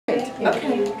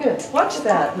Okay, good. Watch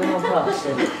that, and then I'll blush.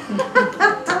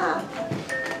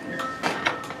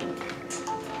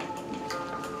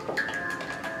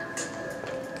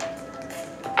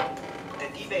 The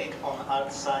debate on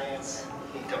art-science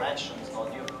interaction is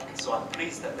not new, so I'm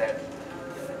pleased that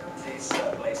this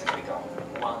place has become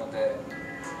one of the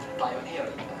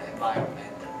pioneering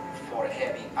environment for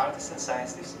having artists and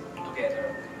scientists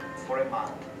together for a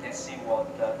month and see what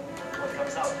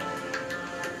comes out.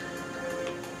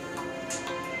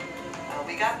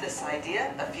 We got this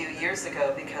idea a few years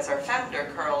ago because our founder,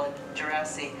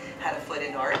 Djerassi, had a foot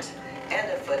in art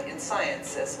and a foot in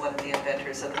science as one of the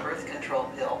inventors of the birth control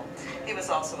pill. He was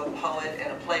also a poet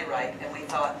and a playwright, and we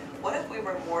thought, what if we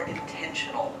were more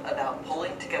intentional about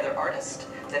pulling together artists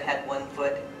that had one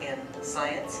foot in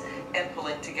science and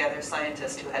pulling together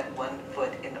scientists who had one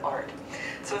foot in art.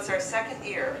 So it's our second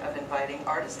year of inviting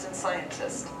artists and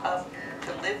scientists up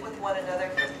to live with one another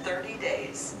for 30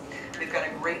 days. We've got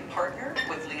a great partner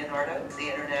with Leonardo,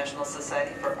 the International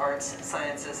Society for Arts,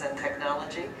 Sciences, and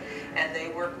Technology, and they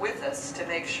work with us to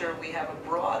make sure we have a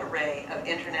broad array of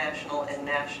international and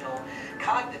national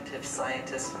cognitive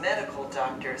scientists, medical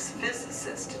doctors,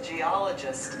 physicists,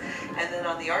 geologists, and then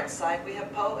on the art side we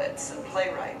have poets and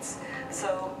playwrights.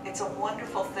 So it's a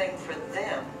wonderful thing for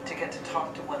them to get to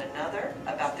talk to one another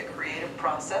about the creative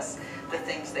process, the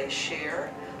things they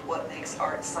share, what makes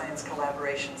art-science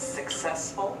collaborations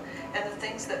successful, and the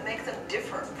things that make them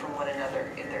different from one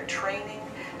another in their training,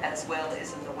 as well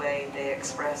as in the way they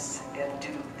express and do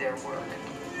their work.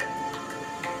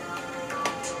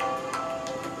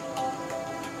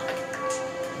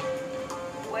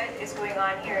 What is going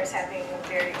on here is happening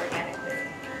very organically,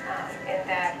 in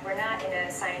that we're not in a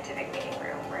scientific meeting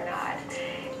room, we're not,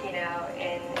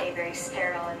 in a very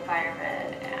sterile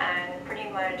environment, and pretty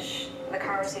much the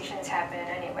conversations happen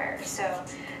anywhere. So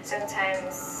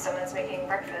sometimes someone's making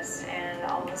breakfast and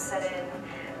all of a sudden,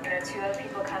 two other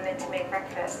people come in to make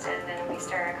breakfast, and then we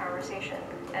start a conversation,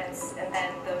 and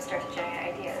then those start to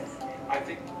generate ideas. I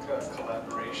think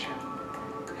collaboration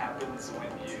happens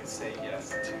when you say yes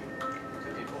to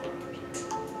the people around you.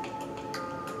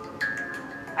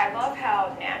 I love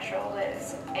how natural it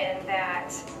is in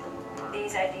that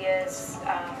these ideas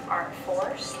aren't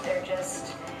forced, they're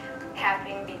just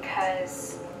happening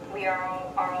because we are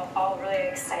all really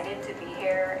excited to be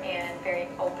here and very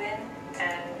open,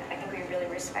 and I think we really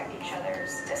respect each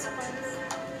other's disciplines.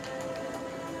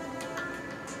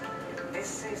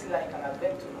 This is like an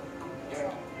adventure,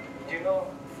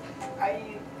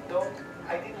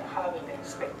 I didn't have an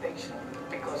expectation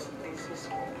because this is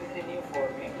completely new for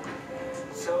me.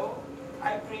 So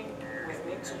I bring with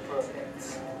me two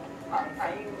projects.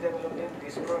 I'm developing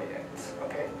these projects,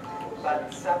 okay?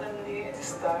 But suddenly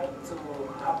start to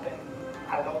happen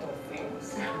a lot of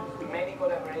things. Many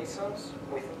collaborations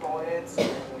with poets,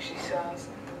 with musicians,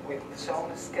 with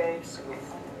soundscapes,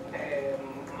 with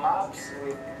maps,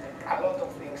 with a lot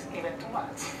of things, even too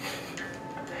much.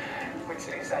 Which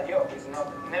is a joke,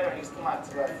 never is too much,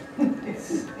 but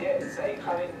it's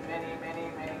having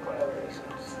many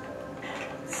collaborations.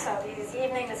 So these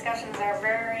evening discussions are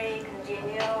very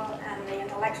congenial, and the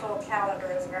intellectual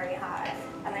caliber is very high.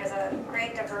 And there's a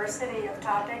great diversity of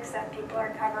topics that people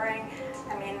are covering.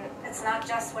 I mean, it's not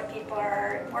just what people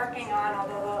are working on,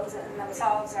 although those in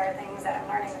themselves are things that I'm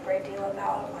learning a great deal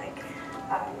about, like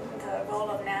the role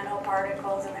of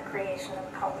nanoparticles in the creation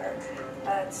of color.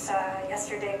 But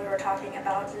yesterday we were talking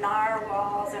about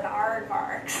narwhals and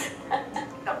aardvarks.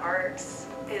 The arts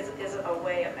is a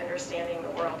way of understanding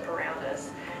the world around us,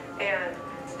 and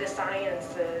the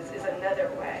sciences is another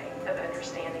way of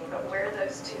understanding, but where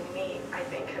those two meet, I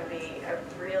think, can be a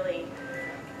really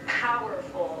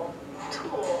powerful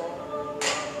tool.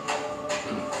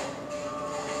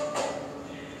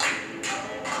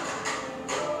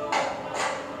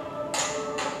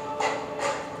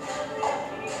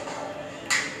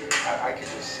 I could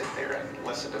just sit there and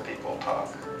listen to people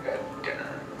talk at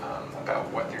dinner about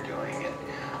what they're doing and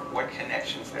what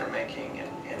connections they're making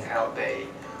and how they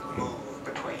move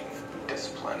between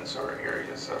disciplines or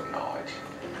areas of knowledge.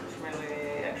 It's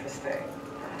really interesting.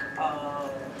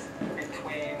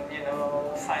 Between,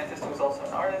 scientists who's also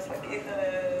an artist like Ethan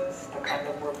is, the kind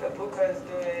of work that Luca is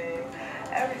doing,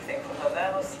 everything from the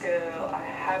nanoscale. I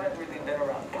haven't really been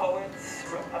around poets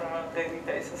on a daily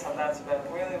basis, and that's been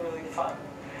really fun.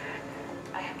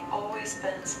 I have always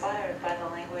been inspired by the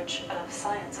language of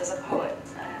science as a poet,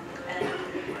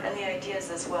 and the ideas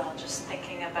as well, just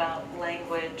thinking about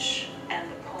language and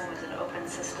the poem as an open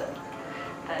system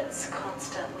that's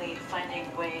constantly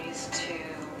finding ways to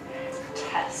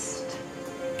test.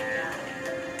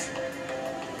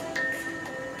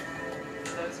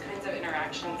 Those kinds of interactions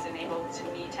interactions enabled to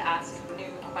me to ask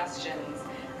new questions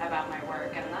about my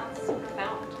work, and that's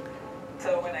profound.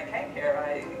 So when I came here,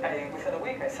 within a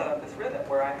week I set up this rhythm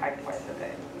where I hike twice a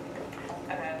day.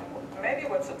 And maybe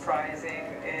what's surprising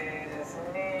is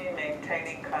me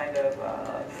maintaining kind of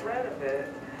a thread of it.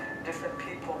 Different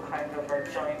people kind of are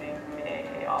joining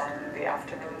me on the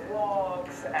afternoon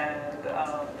walks, and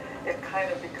it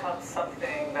kind of becomes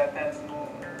something that then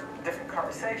different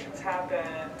conversations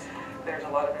happen. There's a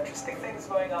lot of interesting things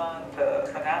going on. The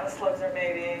banana slugs are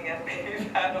mating, and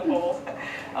we've had a whole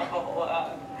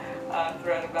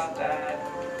thread about that.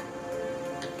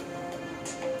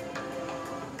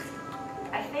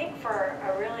 I think for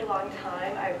a really long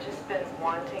time I've just been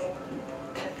wanting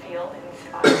to feel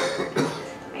inspired,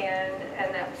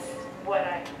 and that's what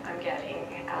I'm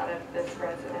getting out of this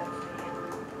residency.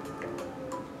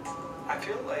 I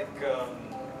feel like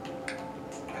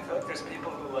there's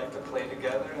people who like to play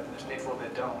together and there's people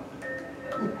that don't.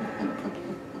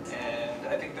 And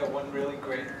I think that one really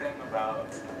great thing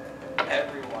about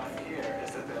everyone here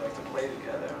is that they like to play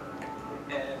together.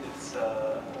 And it's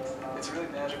a really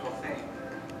magical thing.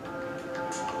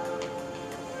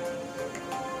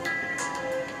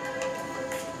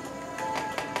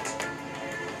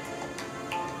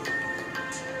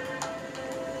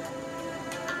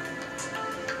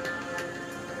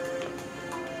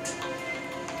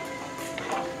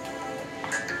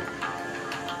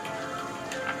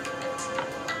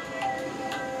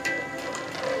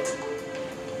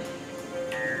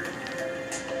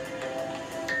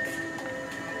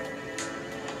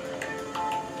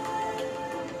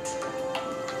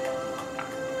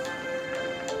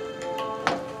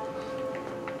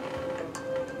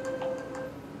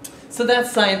 So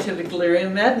that's Scientific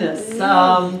Delirium Madness.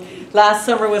 Last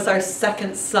summer was our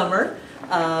second summer.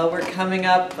 We're coming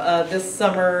up this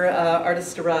summer,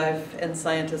 artists arrive and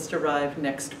scientists arrive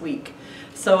next week.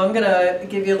 So I'm going to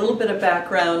give you a little bit of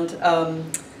background.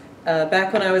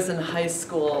 Back when I was in high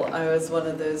school, I was one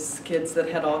of those kids that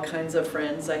had all kinds of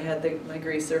friends. I had my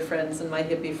greaser friends and my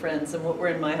hippie friends, and what were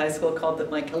in my high school called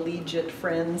my collegiate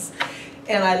friends.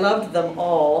 And I loved them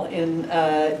all and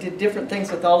did different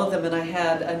things with all of them. And I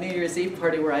had a New Year's Eve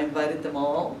party where I invited them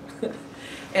all.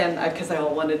 And because I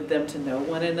all wanted them to know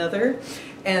one another.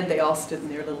 And they all stood in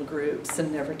their little groups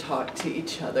and never talked to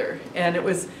each other. And it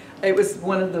was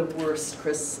one of the worst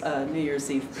New Year's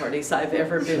Eve parties I've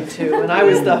ever been to, and I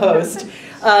was the host.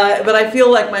 But I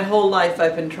feel like my whole life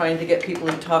I've been trying to get people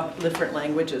who talk different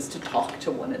languages to talk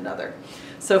to one another.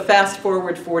 So fast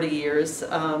forward 40 years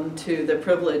to the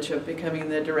privilege of becoming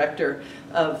the director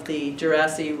of the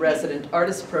Djerassi Resident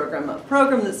Artist Program, a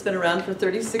program that's been around for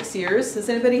 36 years. Has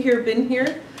anybody here?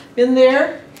 Been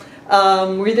there?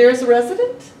 Were you there as a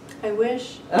resident? I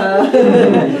wish.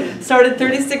 Started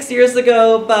 36 years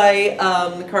ago by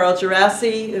Carl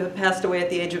Djerassi, who passed away at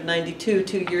the age of 92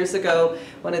 2 years ago,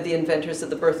 one of the inventors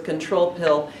of the birth control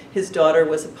pill. His daughter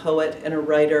was a poet and a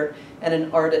writer and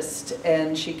an artist,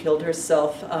 and she killed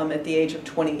herself at the age of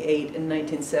 28 in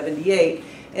 1978.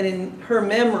 And in her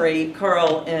memory,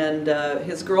 Carl and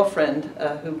his girlfriend,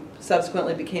 who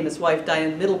subsequently became his wife,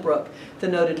 Diane Middlebrook, the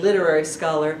noted literary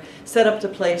scholar, set up a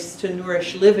place to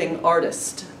nourish living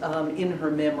artists in her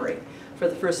memory. For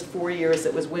the first 4 years,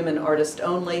 it was women artists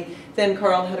only. Then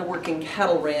Carl had a working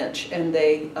cattle ranch, and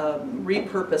they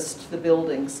repurposed the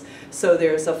buildings. So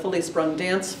there's a fully sprung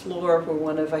dance floor. We're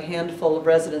one of a handful of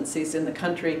residencies in the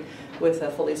country with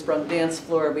a fully sprung dance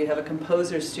floor. We have a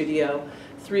composer studio,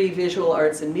 3 visual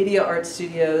arts and media arts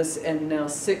studios, and now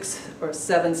 6 or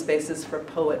 7 spaces for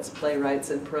poets, playwrights,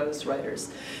 and prose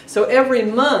writers. So every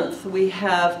month we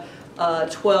have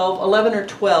 11 or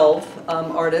 12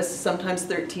 artists, sometimes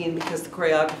 13 because the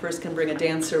choreographers can bring a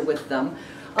dancer with them,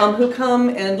 who come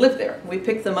and live there. We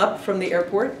pick them up from the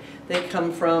airport. They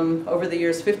come from, over the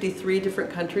years, 53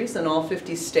 different countries in all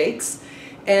 50 states,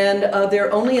 and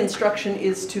their only instruction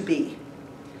is to be.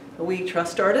 We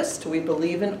trust artists, we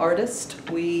believe in artists,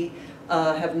 we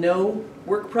have no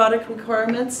work product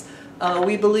requirements.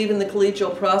 We believe in the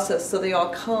collegial process, so they all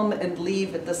come and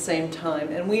leave at the same time.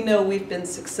 And we know we've been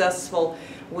successful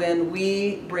when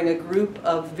we bring a group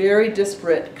of very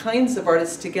disparate kinds of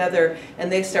artists together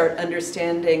and they start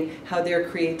understanding how their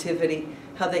creativity,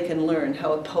 how they can learn,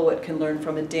 how a poet can learn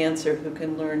from a dancer who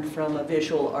can learn from a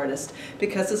visual artist.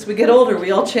 Because as we get older,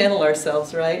 we all channel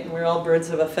ourselves, right? And we're all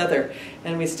birds of a feather,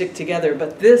 and we stick together.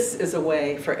 But this is a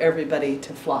way for everybody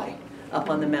to fly up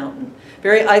on the mountain.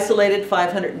 Very isolated,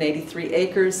 583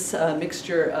 acres, a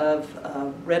mixture of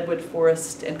redwood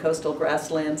forest and coastal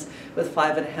grasslands with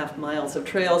 5.5 miles of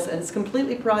trails, and it's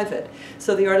completely private.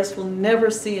 So the artist will never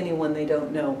see anyone they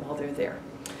don't know while they're there.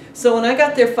 So when I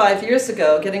got there 5 years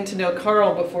ago, getting to know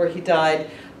Carl before he died,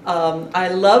 I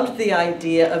loved the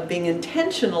idea of being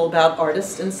intentional about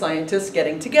artists and scientists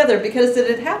getting together because it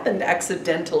had happened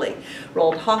accidentally.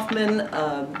 Roald Hoffmann,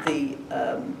 the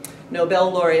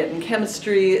Nobel laureate in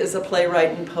chemistry, is a playwright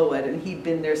and poet, and he'd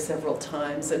been there several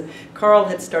times. And Carl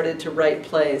had started to write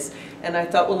plays, and I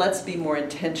thought, well, let's be more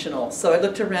intentional. So I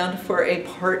looked around for a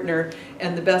partner,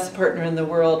 and the best partner in the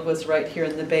world was right here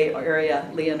in the Bay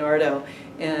Area, Leonardo.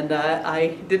 And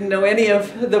I didn't know any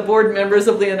of the board members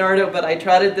of Leonardo, but I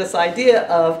trotted this idea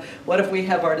of what if we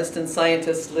have artists and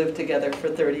scientists live together for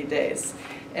 30 days.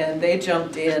 And they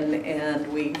jumped in,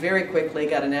 and we very quickly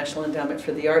got a National Endowment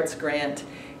for the Arts grant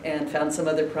and found some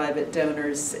other private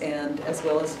donors, and as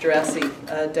well as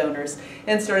Djerassi donors,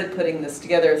 and started putting this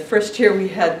together. The first year we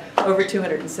had over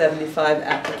 275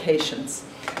 applications.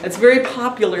 It's very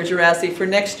popular, Djerassi. For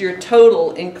next year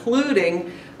total,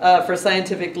 including for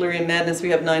Scientific Delirium Madness, we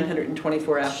have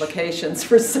 924 applications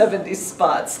for 70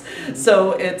 spots.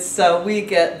 So it's we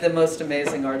get the most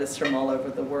amazing artists from all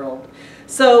over the world.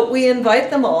 So we invite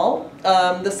them all.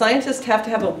 The scientists have to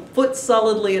have a foot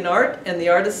solidly in art, and the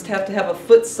artists have to have a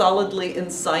foot solidly in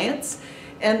science,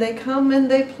 and they come and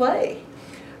they play.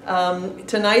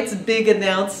 Tonight's big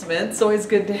announcement, it's always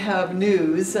good to have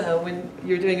news when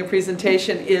you're doing a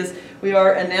presentation, is we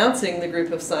are announcing the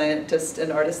group of scientists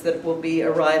and artists that will be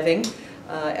arriving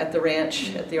at the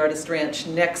ranch, at the Artist Ranch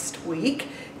next week.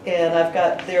 And I've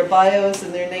got their bios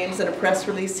and their names in a press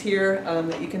release here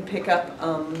that you can pick up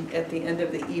at the end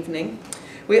of the evening.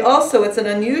 We also, it's an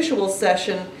unusual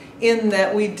session in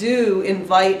that we do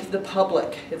invite the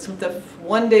public. It's the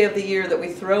one day of the year that we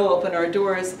throw open our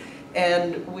doors,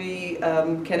 and we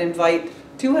can invite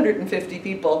 250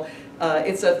 people.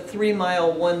 It's a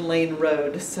 3-mile, 1-lane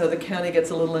road, so the county gets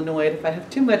a little annoyed if I have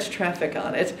too much traffic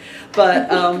on it.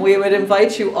 But we would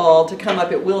invite you all to come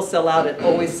up. It will sell out. It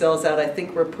always sells out. I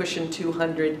think we're pushing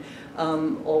 200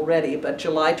 already. But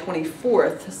July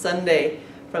 24th, Sunday,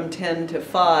 from 10 to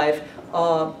 5,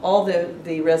 all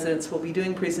the residents will be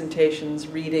doing presentations,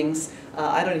 readings.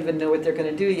 I don't even know what they're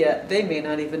going to do yet. They may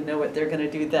not even know what they're going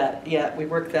to do yet. We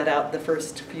work that out the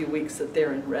first few weeks that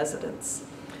they're in residence.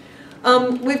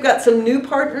 We've got some new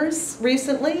partners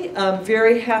recently. I'm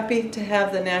very happy to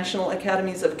have the National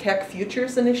Academies of Keck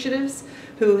Futures Initiatives,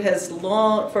 who has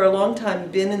for a long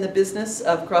time been in the business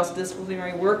of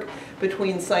cross-disciplinary work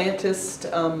between scientists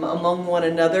among one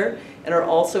another, and are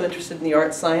also interested in the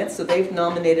art science. So they've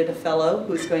nominated a fellow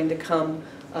who's going to come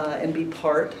and be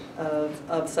part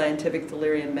of Scientific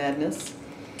Delirium Madness.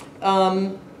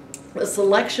 The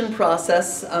selection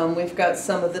process, we've got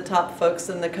some of the top folks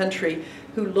in the country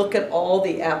who look at all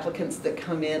the applicants that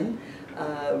come in.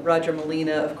 Roger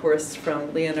Molina, of course,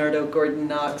 from Leonardo, Gordon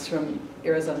Knox from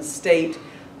Arizona State,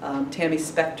 Tammy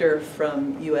Spector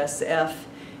from USF,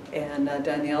 and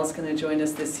Danielle's going to join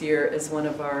us this year as one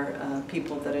of our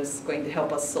people that is going to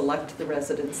help us select the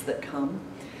residents that come.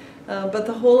 But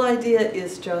the whole idea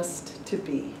is just to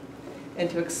be and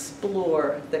to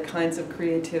explore the kinds of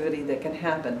creativity that can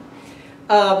happen.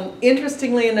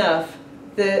 Interestingly enough,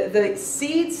 the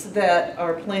seeds that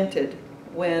are planted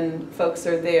when folks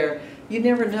are there, you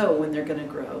never know when they're going to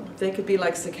grow. They could be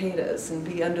like cicadas and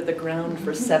be under the ground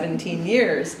for 17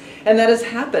 years. And that has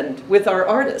happened with our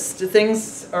artists.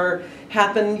 Things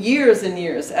happen years and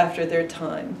years after their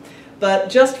time. But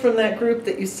just from that group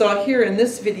that you saw here in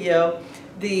this video,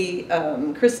 the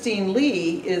Christine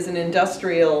Lee is an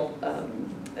industrial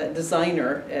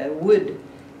designer, wood,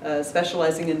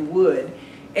 specializing in wood.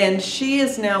 And she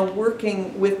is now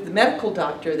working with the medical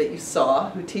doctor that you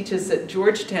saw, who teaches at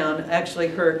Georgetown. Actually,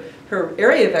 her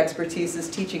area of expertise is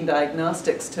teaching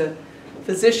diagnostics to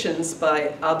physicians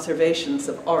by observations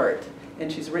of art.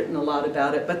 And she's written a lot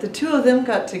about it. But the two of them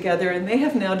got together, and they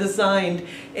have now designed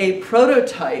a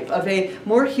prototype of a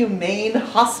more humane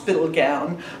hospital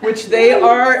gown, which they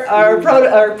are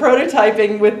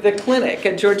prototyping with the clinic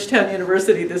at Georgetown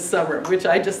University this summer, which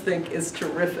I just think is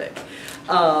terrific.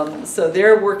 So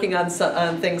they're working on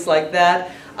things like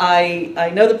that.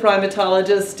 I know the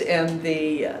primatologist and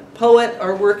the poet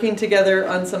are working together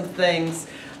on some things.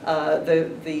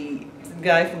 The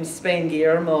guy from Spain,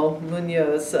 Guillermo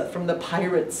Munoz, from the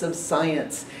Pirates of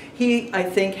Science, he, I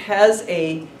think, has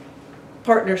a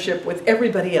partnership with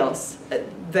everybody else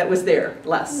that was there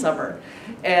last summer.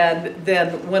 And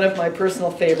then one of my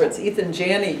personal favorites, Ethan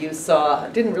Janney, you saw,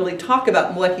 didn't really talk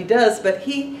about what he does, but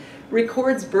he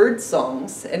records bird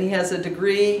songs, and he has a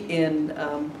degree in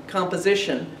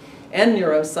composition and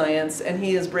neuroscience, and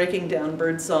he is breaking down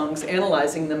bird songs,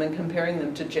 analyzing them, and comparing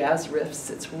them to jazz riffs.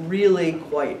 It's really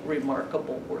quite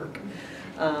remarkable work.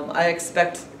 I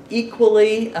expect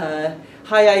equally,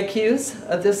 high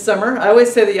IQs this summer. I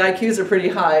always say the IQs are pretty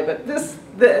high, but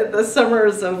the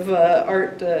summers of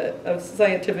art, of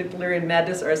scientific delirium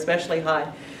madness are especially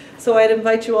high. So I'd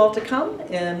invite you all to come,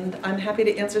 and I'm happy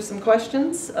to answer some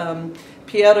questions.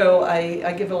 Piero,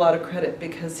 I give a lot of credit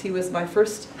because he was my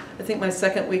first, I think my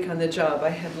second week on the job. I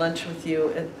had lunch with you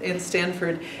in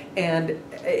Stanford, and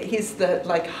he's the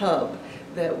hub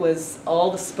that was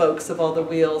all the spokes of all the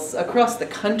wheels across the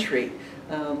country.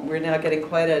 We're now getting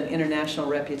quite an international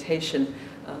reputation.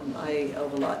 I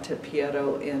owe a lot to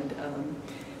Piero and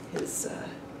his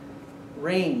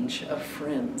range of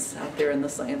friends out there in the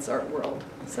science art world.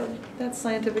 So that's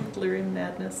scientific delirium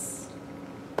madness.